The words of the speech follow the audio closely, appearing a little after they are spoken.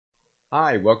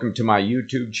Hi, welcome to my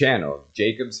YouTube channel,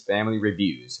 Jacob's Family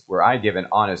Reviews, where I give an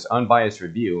honest, unbiased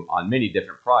review on many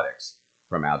different products,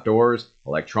 from outdoors,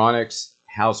 electronics,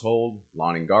 household,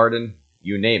 lawn and garden,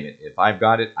 you name it. If I've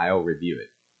got it, I'll review it.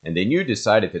 And then you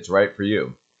decide if it's right for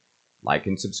you. Like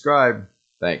and subscribe.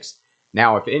 Thanks.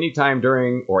 Now, if any time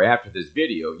during or after this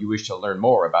video you wish to learn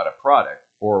more about a product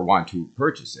or want to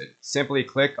purchase it, simply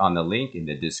click on the link in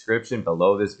the description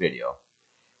below this video.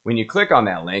 When you click on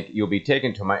that link, you'll be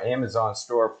taken to my Amazon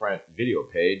storefront video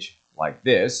page like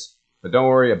this. But don't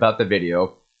worry about the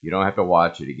video. You don't have to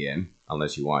watch it again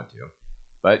unless you want to.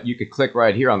 But you could click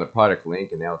right here on the product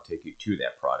link and that'll take you to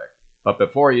that product. But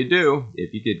before you do,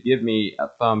 if you could give me a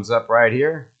thumbs up right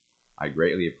here, I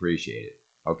greatly appreciate it.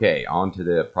 Okay, on to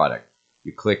the product.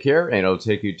 You click here and it'll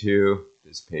take you to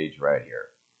this page right here.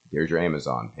 There's your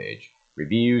Amazon page.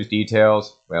 Reviews,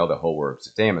 details, well, the whole works.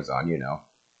 It's Amazon, you know.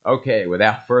 Okay,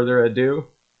 without further ado,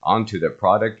 on to the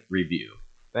product review.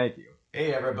 Thank you.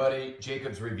 Hey everybody,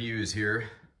 Jacob's Reviews here.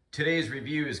 Today's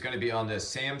review is going to be on the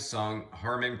Samsung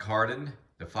Harman Kardon,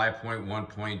 the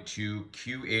 5.1.2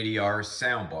 Q80R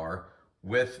soundbar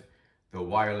with the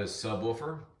wireless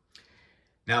subwoofer.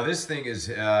 Now this thing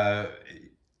is,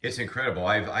 it's incredible.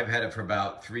 I've had it for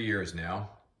about 3 years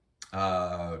now.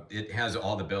 It has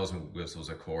all the bells and whistles,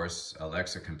 of course,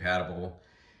 Alexa compatible,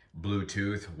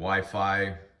 Bluetooth,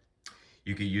 Wi-Fi.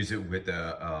 You could use it with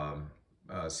a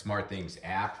SmartThings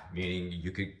app, meaning you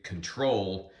could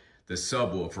control the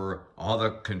subwoofer, all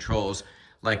the controls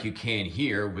like you can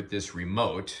here with this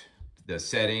remote, the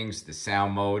settings, the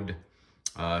sound mode,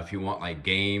 if you want like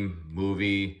game,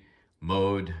 movie,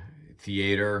 mode,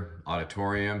 theater,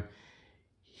 auditorium.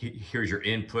 Here's your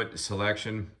input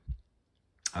selection,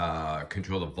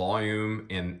 control the volume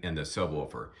and the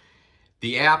subwoofer.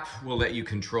 The app will let you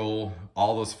control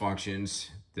all those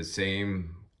functions the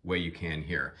same way you can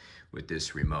here with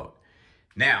this remote.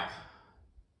 Now,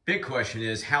 big question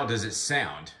is, how does it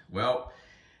sound? Well,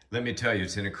 let me tell you,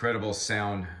 it's an incredible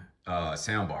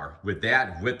soundbar. With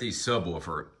that, with the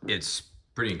subwoofer, it's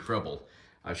pretty incredible.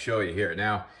 I'll show you here.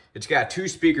 Now, it's got two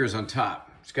speakers on top.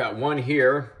 It's got one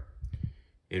here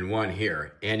and one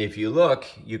here. And if you look,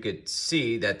 you could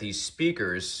see that these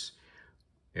speakers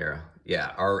here,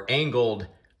 are angled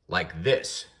like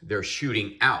this. They're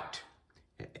shooting out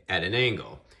at an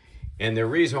angle. And the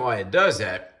reason why it does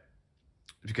that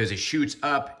is because it shoots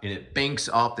up and it banks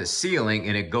off the ceiling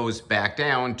and it goes back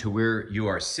down to where you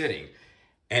are sitting.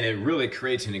 And it really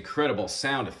creates an incredible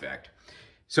sound effect.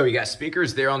 So you got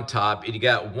speakers there on top and you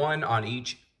got one on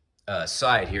each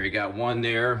side here. You got one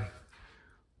there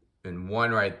and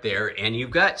one right there. And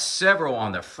you've got several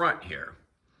on the front here.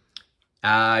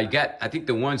 I think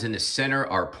the ones in the center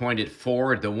are pointed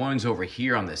forward. The ones over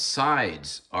here on the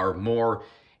sides are more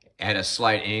at a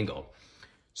slight angle.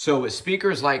 So with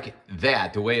speakers like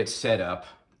that, the way it's set up,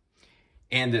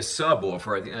 and this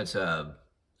subwoofer, I think it's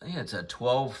a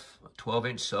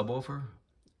 12-inch subwoofer.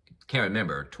 Can't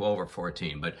remember, 12 or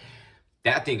 14, but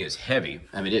that thing is heavy.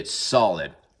 I mean, it's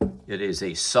solid. It is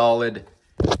a solid,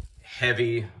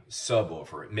 heavy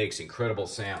subwoofer. It makes incredible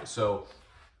sound. So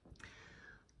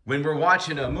when we're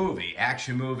watching a movie,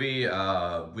 action movie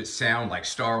with sound like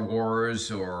Star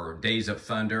Wars or Days of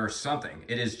Thunder or something,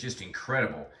 it is just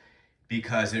incredible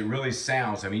because it really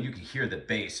sounds, I mean, you can hear the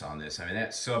bass on this. I mean, that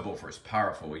subwoofer is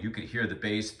powerful. You can hear the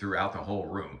bass throughout the whole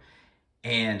room.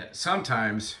 And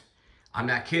sometimes, I'm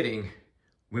not kidding,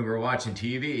 when we're watching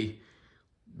TV,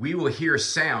 we will hear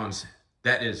sounds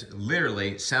that is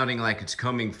literally sounding like it's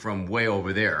coming from way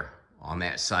over there on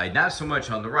that side. Not so much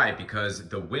on the right because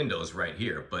the window's right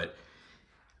here, but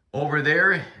over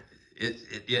there,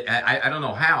 I don't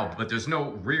know how, but there's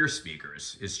no rear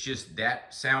speakers. It's just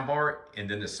that soundbar and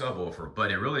then the subwoofer,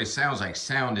 but it really sounds like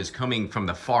sound is coming from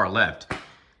the far left.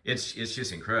 It's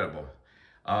just incredible.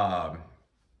 And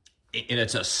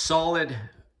it's a solid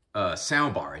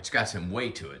soundbar. It's got some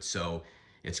weight to it, so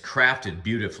it's crafted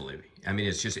beautifully. I mean,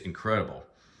 it's just incredible.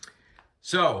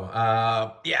 So,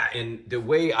 yeah, and the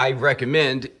way I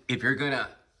recommend, if you're gonna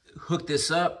hook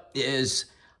this up, is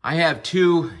I have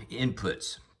two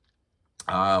inputs.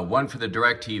 One for the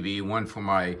DirecTV, one for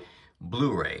my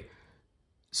Blu-ray.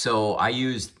 So I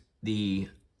use the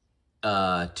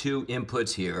two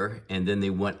inputs here, and then the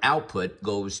one output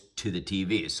goes to the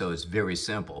TV. So it's very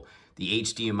simple. The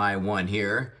HDMI 1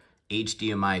 here,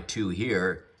 HDMI 2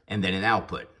 here, and then an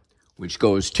output, which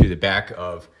goes to the back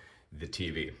of the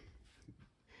TV.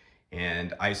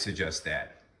 And I suggest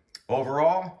that.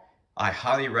 Overall, I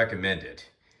highly recommend it.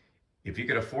 If you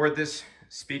could afford this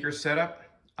speaker setup,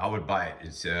 I would buy it.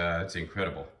 It's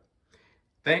incredible.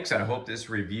 Thanks, I hope this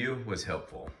review was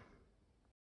helpful.